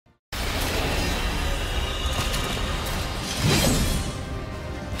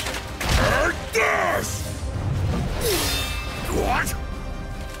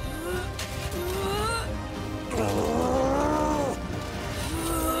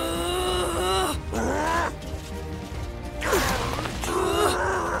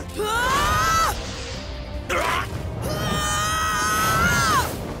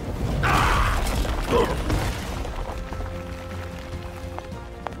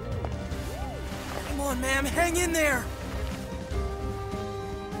on, ma'am, hang in there!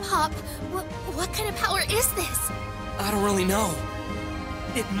 Pop, what kind of power is this? I don't really know.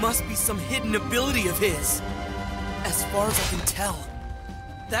 It must be some hidden ability of his. As far as I can tell,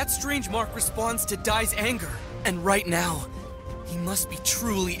 that strange mark responds to Dai's anger. And right now, he must be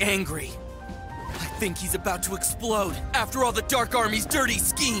truly angry. I think he's about to explode after all the Dark Army's dirty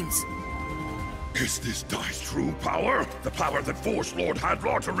schemes. Is this Dai's true power? The power that forced Lord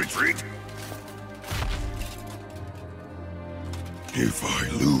Hadlar to retreat? If I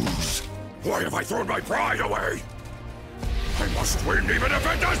lose, why have I thrown my pride away? I must win even if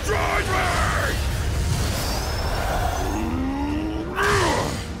it destroys me!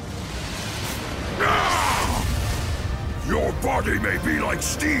 Your body may be like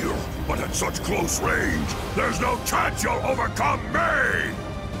steel, but at such close range, there's no chance you'll overcome me!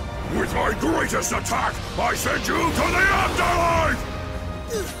 With my greatest attack, I send you to the afterlife!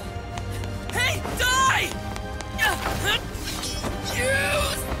 Hey, Dai!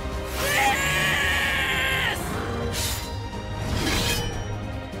 Use this!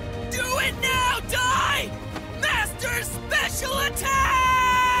 Do it now, Dai! Master Special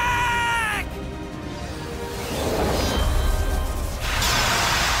Attack!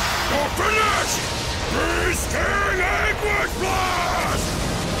 You're finished! Beast King Anguish Blast!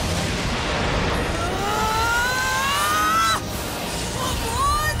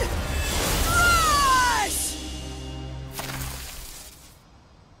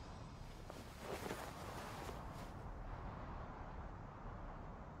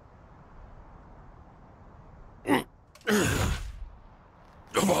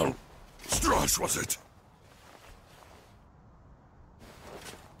 Von Strass, was it?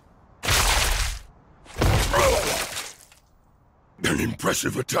 An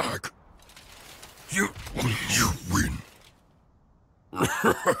impressive attack. You win.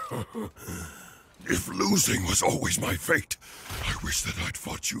 If losing was always my fate, I wish that I'd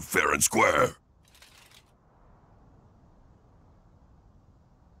fought you fair and square.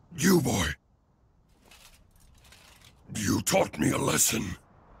 You, boy. You taught me a lesson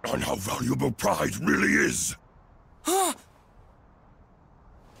on how valuable pride really is.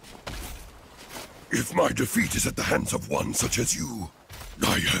 If my defeat is at the hands of one such as you,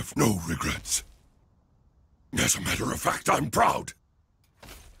 I have no regrets. As a matter of fact, I'm proud.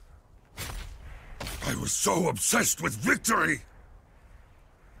 I was so obsessed with victory.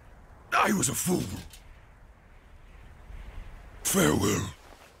 I was a fool. Farewell,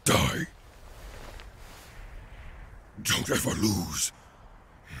 Dai. Don't ever lose.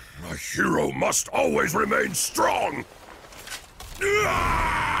 A hero must always remain strong!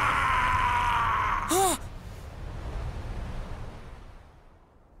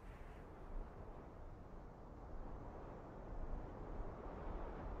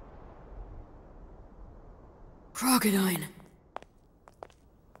 Crocodine.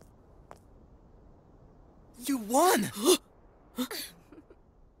 You won!